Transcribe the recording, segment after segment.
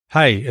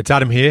Hey, it's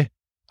Adam here.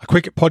 A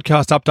quick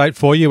podcast update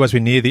for you as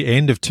we near the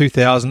end of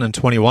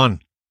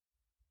 2021.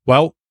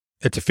 Well,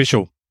 it's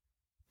official.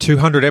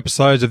 200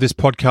 episodes of this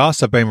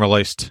podcast have been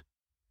released.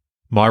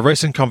 My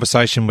recent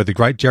conversation with the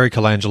great Jerry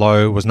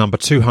Colangelo was number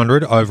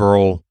 200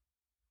 overall.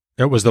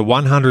 It was the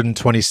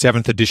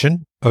 127th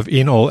edition of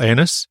In All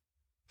Airness.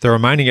 The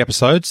remaining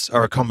episodes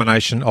are a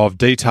combination of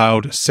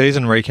detailed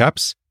season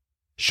recaps,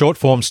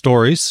 short-form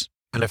stories,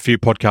 and a few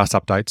podcast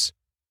updates.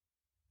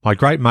 My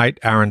great mate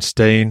Aaron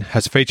Steen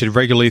has featured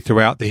regularly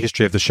throughout the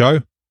history of the show.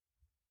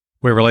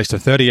 We released a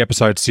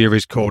 30-episode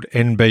series called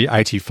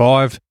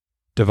NB85,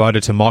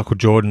 devoted to Michael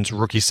Jordan's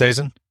rookie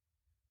season.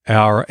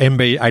 Our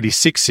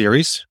NB86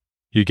 series,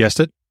 you guessed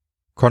it,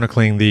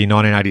 chronicling the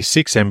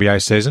 1986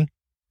 NBA season,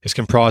 is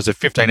comprised of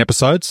 15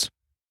 episodes.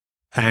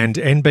 And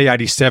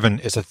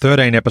NB87 is a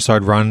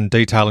 13-episode run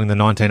detailing the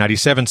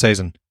 1987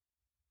 season.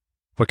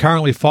 We're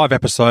currently 5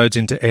 episodes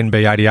into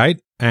NB88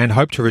 and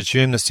hope to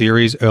resume the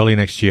series early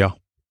next year.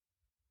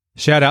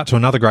 Shout out to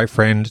another great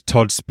friend,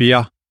 Todd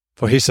Spear,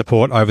 for his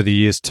support over the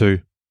years too.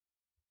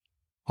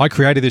 I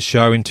created this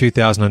show in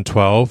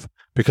 2012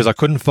 because I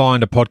couldn't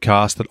find a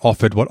podcast that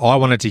offered what I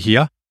wanted to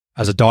hear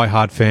as a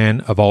diehard fan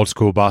of old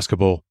school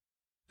basketball,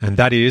 and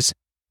that is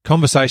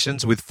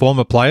conversations with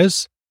former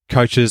players,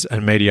 coaches,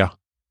 and media.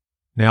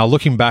 Now,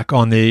 looking back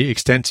on the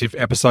extensive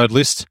episode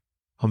list,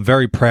 I'm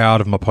very proud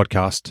of my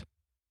podcast.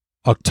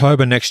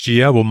 October next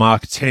year will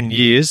mark 10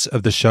 years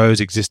of the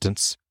show's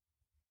existence.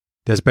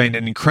 There's been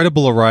an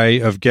incredible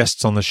array of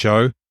guests on the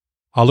show.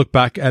 I look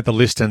back at the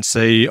list and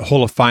see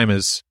Hall of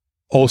Famers,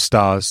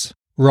 All-Stars,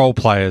 role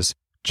players,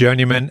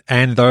 journeymen,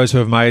 and those who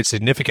have made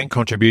significant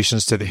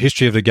contributions to the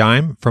history of the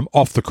game from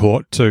off the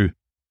court too.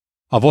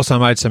 I've also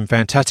made some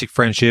fantastic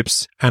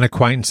friendships and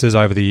acquaintances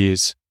over the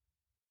years.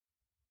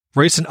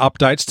 Recent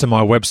updates to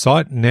my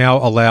website now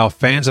allow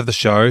fans of the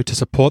show to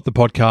support the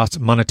podcast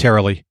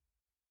monetarily.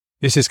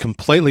 This is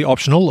completely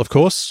optional, of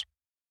course.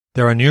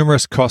 There are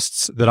numerous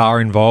costs that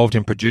are involved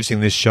in producing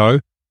this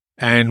show,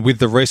 and with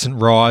the recent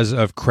rise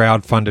of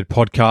crowd-funded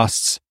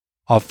podcasts,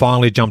 I've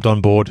finally jumped on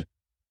board.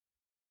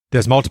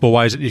 There's multiple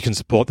ways that you can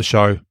support the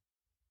show.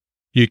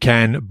 You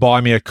can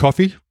buy me a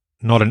coffee,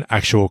 not an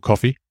actual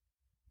coffee,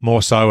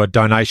 more so a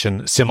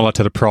donation similar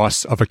to the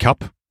price of a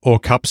cup or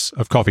cups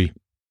of coffee.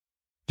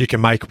 You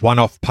can make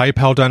one-off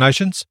PayPal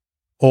donations,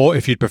 or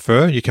if you'd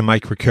prefer, you can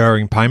make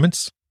recurring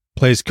payments.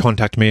 Please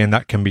contact me and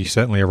that can be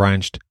certainly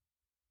arranged.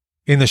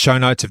 In the show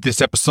notes of this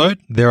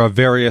episode, there are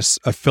various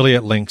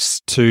affiliate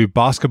links to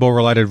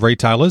basketball-related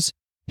retailers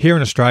here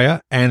in Australia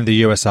and the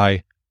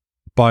USA.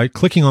 By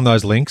clicking on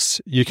those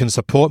links, you can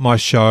support my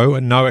show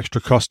at no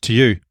extra cost to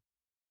you.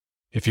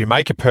 If you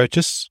make a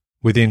purchase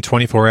within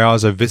 24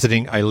 hours of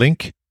visiting a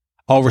link,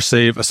 I'll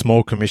receive a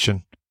small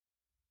commission.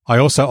 I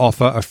also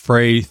offer a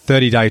free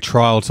 30-day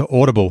trial to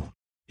Audible.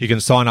 You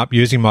can sign up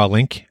using my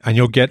link and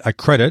you'll get a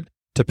credit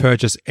to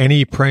purchase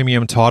any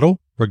premium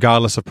title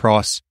regardless of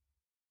price.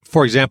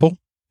 For example,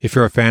 if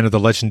you're a fan of the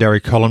legendary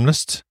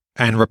columnist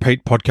and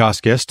repeat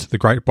podcast guest, the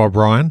great Bob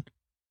Ryan,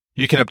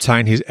 you can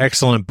obtain his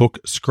excellent book,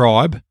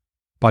 Scribe,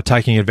 by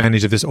taking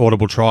advantage of this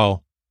Audible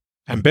trial.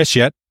 And best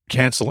yet,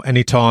 cancel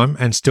any time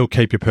and still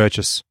keep your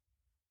purchase.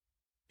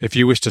 If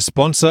you wish to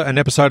sponsor an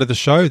episode of the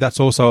show, that's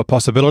also a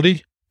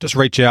possibility. Just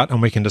reach out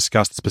and we can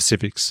discuss the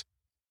specifics.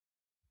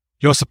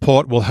 Your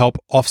support will help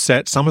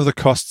offset some of the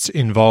costs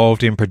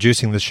involved in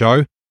producing the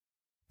show.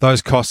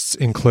 Those costs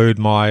include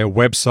my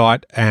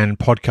website and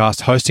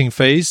podcast hosting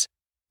fees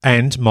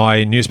and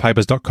my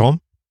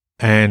newspapers.com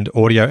and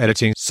audio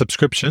editing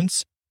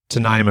subscriptions, to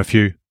name a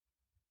few.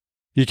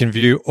 You can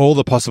view all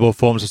the possible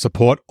forms of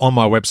support on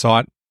my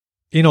website,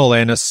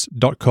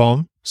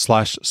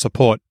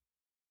 inallairness.com/support.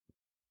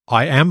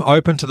 I am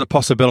open to the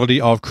possibility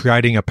of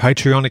creating a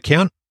Patreon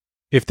account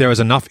if there is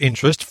enough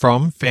interest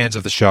from fans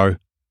of the show.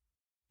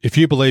 If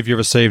you believe you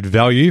received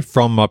value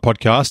from my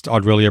podcast,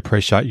 I'd really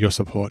appreciate your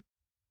support.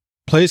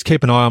 Please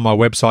keep an eye on my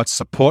website's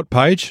support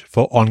page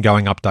for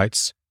ongoing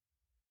updates.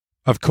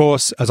 Of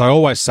course, as I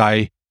always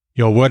say,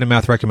 your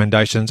word-of-mouth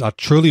recommendations are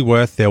truly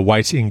worth their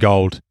weight in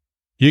gold.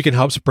 You can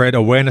help spread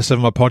awareness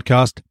of my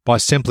podcast by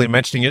simply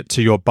mentioning it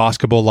to your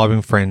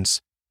basketball-loving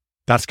friends.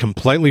 That's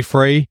completely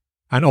free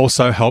and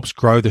also helps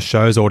grow the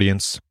show's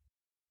audience.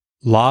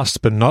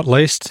 Last but not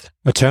least,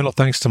 eternal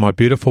thanks to my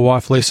beautiful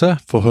wife Lisa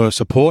for her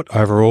support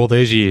over all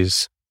these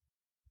years.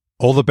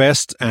 All the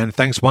best and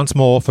thanks once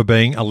more for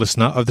being a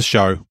listener of the show.